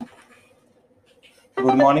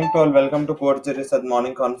Good morning to all. Welcome to Core Series at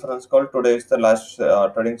morning conference call. Today is the last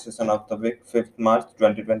trading session of the week, 5th March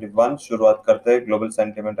 2021. शुरुआत करते हैं global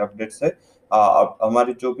sentiment update से। अब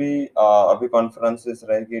हमारी जो भी अभी कॉन्फ्रेंसेस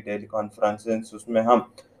रहेगी डेली कॉन्फ्रेंसेस उसमें हम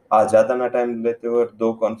ज़्यादा ना टाइम लेते हुए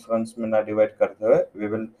दो कॉन्फ्रेंस में ना डिवाइड करते हुए we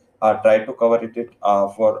will try to cover it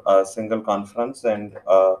for single conference and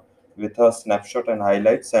with a snapshot and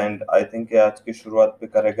highlights. And I think आज की शुरुआत भी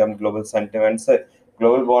करेंगे हम ग्लोबल सेंटीमेंट से।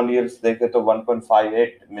 ग्लोबल बॉन्ड यील्ड्स देखे तो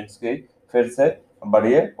 1.58 मिनट्स की फिर से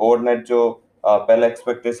बढ़िए। ओवरनाइट जो पहले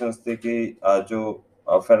एक्सपेक्टेशंस थी कि जो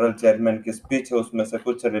फेडरल चेयरमैन की स्पीच है उसमें से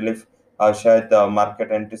कुछ रिलीफ शायद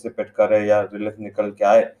मार्केट एंटिसिपेट करे या रिलीफ निकल के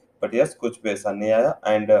आए, बट यस कुछ भी ऐसा नहीं आया।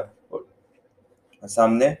 एंड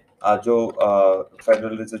सामने जो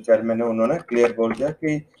फेडरल रिजर्व चेयरमैन है उन्होंने क्लियर बोल दिया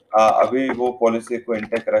कि अभी वो पॉलिसी को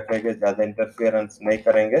इंटेक्ट रखेंगे, ज्यादा इंटरफियरेंस नहीं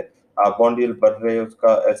करेंगे। बॉन्ड यील्ड बढ़ रही है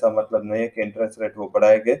उसका ऐसा मतलब नहीं है कि इंटरेस्ट रेट वो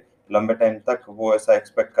बढ़ाएंगे। लंबे टाइम तक वो ऐसा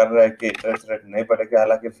एक्सपेक्ट कर रहा है कि इंटरेस्ट रेट नहीं बढ़ेगा।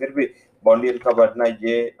 हालांकि फिर भी बॉन्ड यील्ड का बढ़ना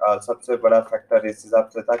ये सबसे बड़ा फैक्टर इस हिसाब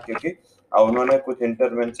से था क्योंकि उन्होंने कुछ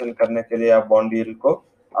इंटरवेंशन करने के लिए बॉन्ड यील्ड को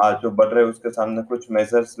जो बढ़ रहे उसके सामने कुछ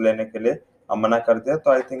मेजर्स लेने के लिए मना कर दिया।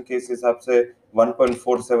 तो आई थिंक इस हिसाब से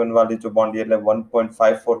 1.47 वाली जो बॉन्ड यील्ड है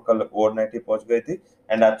 1.54 कल ओवरनाइट ही पहुंच गई थी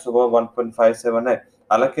एंड आज सुबह 1.57 है।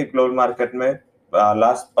 हालांकि ग्लोबल मार्केट में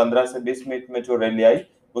लास्ट 15 से 20 मिनट में जो रैली आई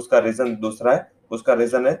उसका रीजन दूसरा है। उसका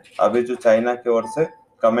रीजन है अभी जो चाइना की ओर से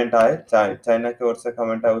कमेंट आए, चाइना की ओर से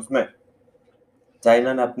कमेंट आए उसमें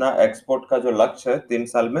चाइना ने अपना एक्सपोर्ट का जो लक्ष्य है 3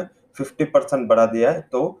 साल में 50% बढ़ा दिया है।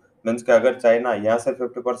 तो मीन्स कि अगर चाइना यहाँ से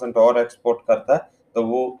 50% और एक्सपोर्ट करता है तो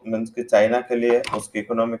वो मीन्स कि चाइना के लिए उसकी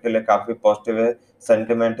इकोनॉमी के लिए काफी पॉजिटिव है,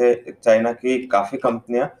 सेंटिमेंट है। चाइना की काफी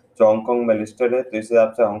कंपनियां जो हांगकांग में लिस्टेड है, तो इस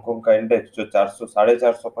हिसाब से हांगकांग का इंडेक्स जो 400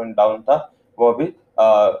 450 पॉइंट डाउन था वो अभी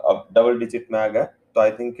अब डबल डिजिट में आ गया। तो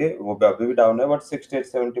आई थिंक वो भी अभी भी डाउन है बट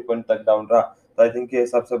 68-70 पॉइंट तक डाउन रहा। तो आई थिंक ये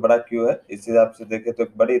सबसे बड़ा क्यू है। इस हिसाब से देखें तो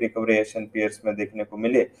एक बड़ी रिकवरी एशियन पीयर्स में देखने को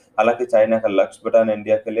मिली। हालांकि चाइना का लक्ष्य बढ़ाना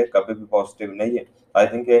इंडिया के लिए कभी भी पॉजिटिव नहीं है। आई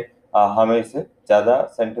थिंक हमें इसे ज्यादा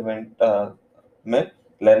सेंटिमेंट में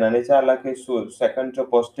लेना नहीं चाहिए। हालांकि सेकंड जो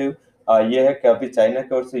पॉजिटिव ये है कि अभी चाइना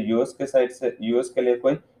की ओर से यूएस के साइड से यूएस के लिए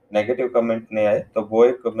कोई नेगेटिव कमेंट नहीं आए। तो वो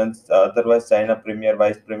एक means otherwise China premier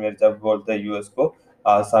vice premier जब बोलते हैं यूएस को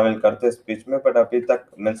शामिल करते स्पीच में, बट अभी तक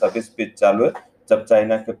मीन्स अभी स्पीच चालू है। जब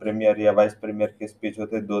चाइना के प्रीमियर या वाइस प्रीमियर की स्पीच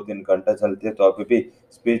होती है 2-3 घंटा चलती है, तो अभी भी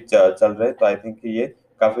स्पीच चल रहे। तो आई थिंक ये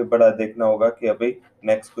काफी बड़ा देखना होगा कि अभी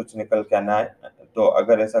नेक्स्ट कुछ निकल के आना है। तो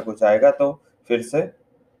अगर ऐसा कुछ आएगा तो फिर से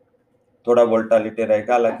थोड़ा वोल्टालिटी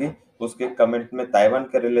रहेगा। हालांकि उसके कमेंट में ताइवान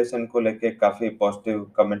के रिलेशन को लेके काफी पॉजिटिव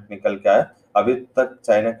कमेंट निकल के आया। अभी तक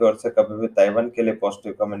चाइना की ओर से कभी भी ताइवान के लिए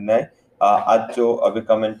पॉजिटिव कमेंट नहीं आए। आज जो अभी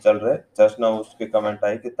कमेंट चल रहे हैं जस्ट नाउ उसकी कमेंट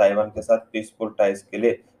आई कि ताइवान के साथ पीसफुल टाइज के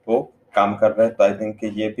लिए वो काम कर रहे हैं। तो आई थिंक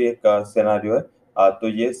ये भी एक सिनेरियो है। तो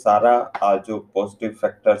ये सारा जो पॉजिटिव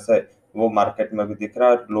फैक्टर्स है वो मार्केट में भी दिख रहा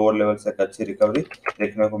है और लोअर लेवल से एक अच्छी रिकवरी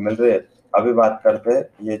देखने को मिल रही है। अभी बात करते हैं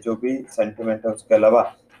ये जो भी सेंटिमेंट है उसके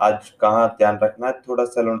अलावा आज कहाँ ध्यान रखना है, थोड़ा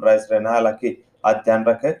सेल ऑन राइज रहना है। हालांकि आज ध्यान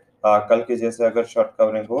रखें कल की जैसे अगर शॉर्ट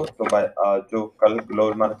कवरिंग हो तो जो कल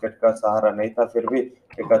ग्लोबल मार्केट का सहारा नहीं था फिर भी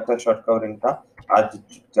एक अच्छा शॉर्ट कवरिंग था। आज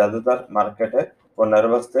ज्यादातर मार्केट है वो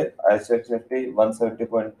नर्वस थे। एसएक्स निफ्टी 170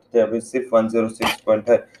 पॉइंट थे, अभी सिर्फ 106 पॉइंट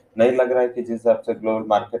है। नहीं लग रहा है कि जिस हिसाब से ग्लोबल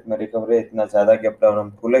मार्केट में रिकवरी है इतना ज्यादा गैप डाउन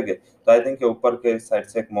हम खुलेंगे। तो आई थिंक ऊपर के साइड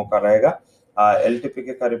से एक मौका रहेगा। एलटीपी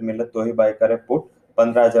के करीब मिले तो ही बाय करे पुट।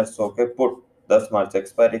 15,100 के पुट 10 मार्च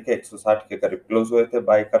एक्सपायरी के 160 के करीब क्लोज हुए थे,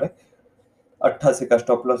 बाय करे। 88 का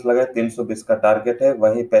स्टॉप लॉस लगाए, 320 का टारगेट है।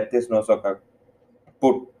 वही 35,900 का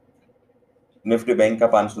पुट निफ्टी बैंक का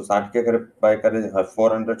 560 के करीब बाय करे,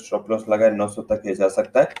 400 स्टॉप लॉस लगाए, 900 तक ये जा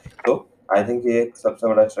सकता है। तो आई थिंक ये एक सबसे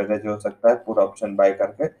बड़ा स्ट्रेटेजी हो सकता है, पूरा ऑप्शन बाय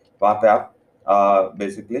करके वहां पे आप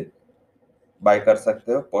बेसिकली बाय कर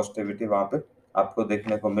सकते हो। पॉजिटिविटी वहां पे आपको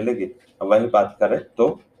देखने को मिलेगी। वही बात करें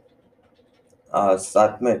तो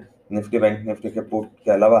साथ में निफ्टी बैंक निफ्टी के पुट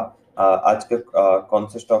के अलावा आज के कौन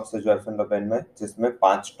से स्टॉक से जो एफ एंड ओपन में जिसमें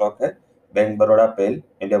 5 स्टॉक है, बैंक बड़ौदा, पेल,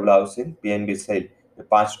 India bull housing, PNB SAIL, ये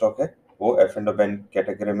 5 स्टॉक है वो एफ एंड ओपन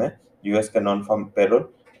कैटेगरी में। यूएस के non farm payroll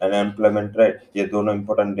and employment rate ये दोनों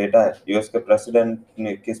इंपॉर्टेंट डेटा है। यूएस के प्रेसिडेंट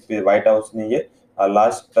ने किस पे व्हाइट हाउस ने ये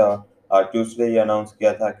लास्ट ट्यूसडे ये अनाउंस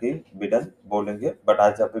किया था कि बिडेन बोलेंगे, बट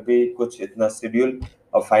आज अभी भी कुछ इतना शेड्यूल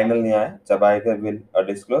और फाइनल नहीं आया। जब आएगा will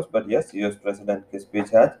disclose, but yes US president की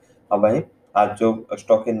स्पीच है आज। अब वहीं आज जो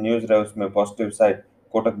स्टॉक इन न्यूज रहे उसमें positive side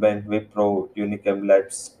Kotak bank, Wipro, Unichem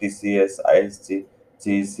labs, TCS, ISG,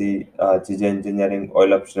 GC, जीजे इंजीनियरिंग,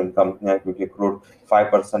 ऑयल अपस्ट्रीम कंपनियां क्योंकि क्रूड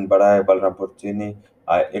 5% बढ़ा है, बलरामपुर चीनी,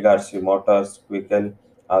 एगारसी मोटर्स, क्विकल,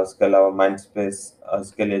 उसके अलावा माइंड स्पेस,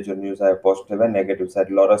 उसके लिए जो न्यूज है पॉजिटिव है। Negative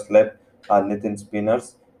side Laurus lab, Nitin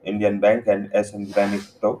spinners, Indian bank and S N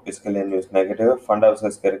बेनिक्टो, इसके लिए न्यूज नेगेटिव है। फंड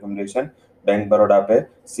हाउसेस के रिकमेंडेशन, बैंक बड़ौदा पे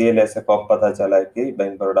CLSA को पता चला है कि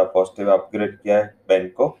बैंक बड़ौदा पॉजिटिव अपग्रेड किया है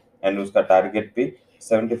बैंक को, एंड उसका टारगेट भी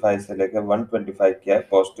 75 से लेकर 125 किया है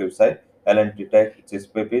पॉजिटिव साइड। L&T टेक जिस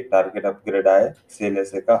पे भी टारगेट अपग्रेड आया है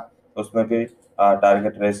CLSA का, उसमें भी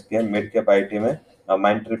टारगेट रेस किया। मिड कैप आईटी में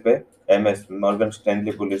माइंट्री पे MS मॉर्गन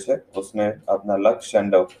स्टैनली बुलिश है, उसने अपना लक्ष्य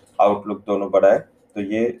एंड आउटलुक दोनों बढ़ाए, तो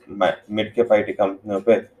ये मिड कैप आईटी कंपनियों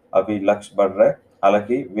पे अभी लक्ष्य बढ़ रहा है।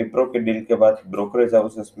 हालांकि विप्रो के डील के बाद ब्रोकरेज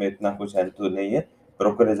हाउसेस में इतना कुछ एंथू नहीं है।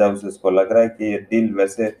 ब्रोकरेज हाउसेस को लग रहा है कि ये डील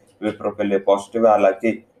वैसे विप्रो के लिए पॉजिटिव है,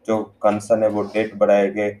 हालांकि जो कंसर्न है वो डेट बढ़ाए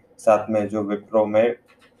गए, साथ में जो विप्रो में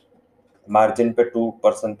मार्जिन पे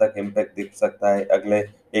 2% तक इम्पैक्ट दिख सकता है अगले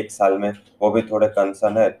एक साल में, वो भी थोड़े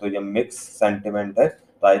कंसर्न है। तो ये मिक्स सेंटिमेंट है।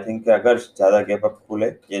 तो आई थिंक कि अगर ज्यादा गैप अप खुले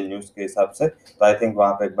ये न्यूज के हिसाब से, तो आई थिंक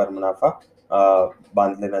वहां पे एक बार मुनाफा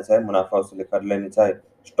बांध लेना चाहिए, मुनाफा वसूली कर लेनी चाहिए।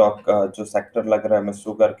 स्टॉक जो सेक्टर लग रहा है हमें,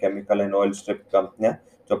 sugar, chemical and oil strip कंपनियां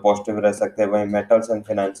जो पॉजिटिव रह सकते हैं, वहीं मेटल्स एंड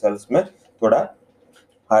फाइनेंशियल्स में थोड़ा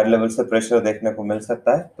हायर लेवल से प्रेशर देखने को मिल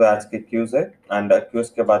सकता है। तो आज के क्यूज है, एंड क्यूज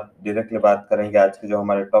के बाद डायरेक्टली बात करेंगे आज के जो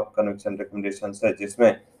हमारे टॉप कन्विक्शन रिकमेंडेशन है,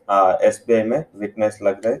 जिसमें SBI में वीकनेस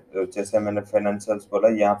लग रहा है। जैसे मैंने फाइनेंशियल्स बोला,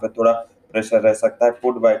 यहाँ पे थोड़ा प्रेशर रह सकता है।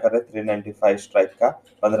 पुट बाय करे 395 स्ट्राइक का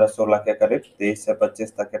 15-16 के करीब, 23 से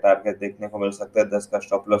 25 तक के टारगेट देखने को मिल सकते हैं। 10 का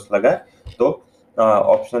स्टॉप लॉस लगा है। तो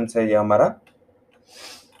ऑप्शन है ये हमारा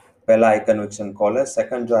पहला हाई कन्विक्शन कॉल है।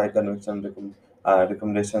 सेकंड जो हाई कन्विक्शन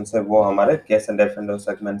रिकमेंडेशन है वो हमारे कैश एंड एफ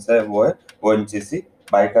सेगमेंट है, वो है ONGC।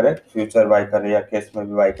 बाय करें, फ्यूचर बाय करें या कैश में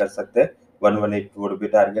भी बाय कर सकते हैं। 118 would be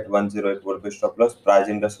target, 108 would be stop loss. Price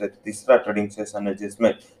industry तीसरा ट्रेडिंग सेशन है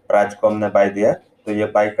जिसमें प्राइस को हमने बाय दिया, तो ये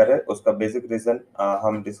बाय करें। उसका बेसिक रीजन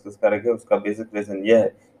हम डिस्कस करेंगे। उसका बेसिक रीजन ये है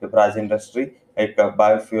कि प्राइस इंडस्ट्री एक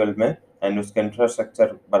बायोफ्यूल में एंड उसके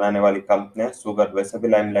इंफ्रास्ट्रक्चर बनाने वाली कंपनियां, शुगर वैसे भी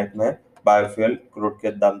लाइमलाइट में है। बायोफ्यूल क्रूड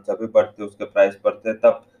के दाम जब भी बढ़ते उसके प्राइस बढ़ते,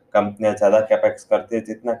 तब कंपनियां ज्यादा कैपेक्स करती है।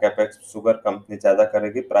 जितना कैपेक्स शुगर कंपनी ज्यादा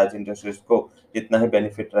करेगी, प्राइस इंडस्ट्रीज को इतना ही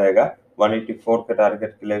बेनिफिट रहेगा। 184 के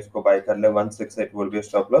टारगेट के लिए इसको बाय कर ले। 168 will be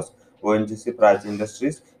stop loss. ONGC, price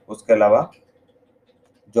industries. उसके अलावा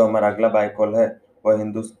जो हमारा अगला बाय कॉल है वो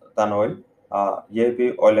हिंदुस्तान ऑयल। ये भी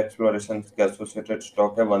ऑयल एक्सप्लोरेशन के एसोसिएटेड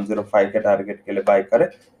स्टॉक है। 105 के टारगेट के लिए बाय करें।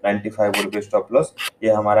 95 वुड बी स्टॉप लॉस।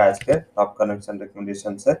 ये हमारा आज के टॉप कनेक्शन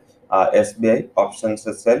रिकमेंडेशन है। SBI ऑप्शन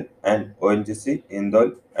से cell and ONGC,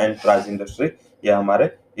 इंदौल and price industry, ये हमारे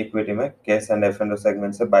इक्विटी में कैश एंड F&O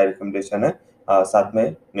सेगमेंट से बाय रिकमेंडेशन है। साथ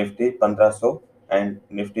में निफ्टी 1500 एंड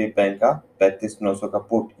निफ्टी बैंक का 35900 का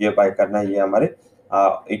पुट, ये बाय करना है। ये हमारे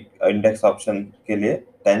इंडेक्स ऑप्शन के लिए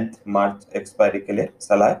 10 मार्च एक्सपायरी के लिए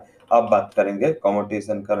सलाह है। अब बात करेंगे कमोडिटीज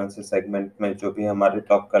एंड करेंसी सेगमेंट में जो भी हमारे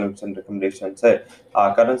टॉप कन्विक्शन रिकमेंडेशन है।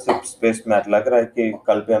 करेंसी स्पेस में लग रहा है कि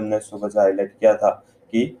कल पे हमने सुबह हाईलाइट किया था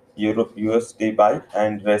कि euro USD buy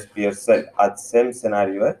and rest pair sell, आज सेम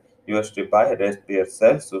सिनेरियो है। USD buy rest pair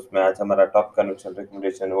sells, उसमें आज हमारा टॉप कन्विक्शन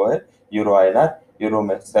रिकमेंडेशन वो है यूरो INR। यूरो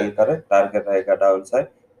में सेल करें, टारगेट रहेगा डाउन साइड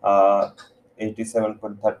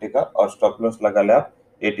 87.30 का, और स्टॉप लॉस लगा ले आप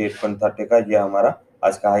 88.30 का। ये हमारा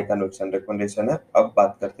आज का हाई कन्विक्शन रिकमेंडेशन है। अब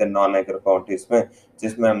बात करते हैं नॉन एग्रो कमोडिटीज में,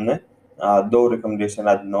 जिसमें हमने दो रिकमेंडेशन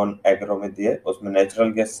आज नॉन एग्रो में दिए। उसमें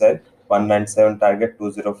natural gas sell 197 target,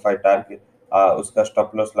 205 target, उसका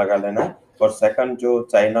स्टॉप लॉस लगा लेना है। और सेकंड जो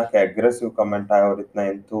चाइना का एग्रेसिव कमेंट आया और इतना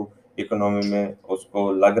इंथू इकोनॉमी में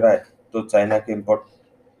उसको लग रहा है, तो चाइना के इंपोर्ट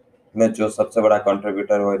में जो सबसे बड़ा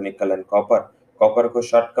कंट्रीब्यूटर वो है निकल एंड कॉपर। कॉपर को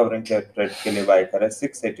शॉर्ट कवरिंग के ट्रेड के लिए बाय करें।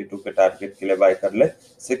 682 के टारगेट के लिए बाय कर ले।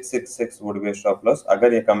 666 वुड बी स्टॉप लॉस।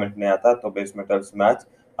 अगर ये कमेंट नहीं आता तो बेस मेटल्स में आज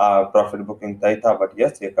प्रॉफिट बुकिंग तय था, बट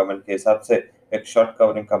यस, ये कमेंट के हिसाब से एक शॉर्ट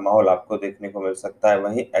कवरिंग का माहौल आपको देखने को मिल सकता है।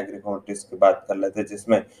 वहीं एग्री कमोडिटीज की बात कर लेते हैं,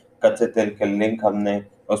 जिसमें कच्चे तेल के लिंक हमने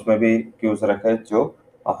उसमें भी क्यूज रखे। जो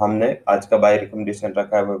हमने आज का बाय रिकमेंडेशन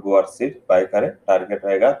रखा है वो गुआर सीड बाय करें, टारगेट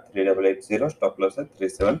रहेगा 3880, स्टॉप लॉस है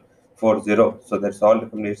 3740. So that's all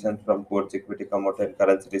recommendations from Quartz Equity Commodity and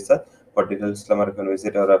Currency Research. For details, you can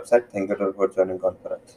visit our website. Thank you for joining conference.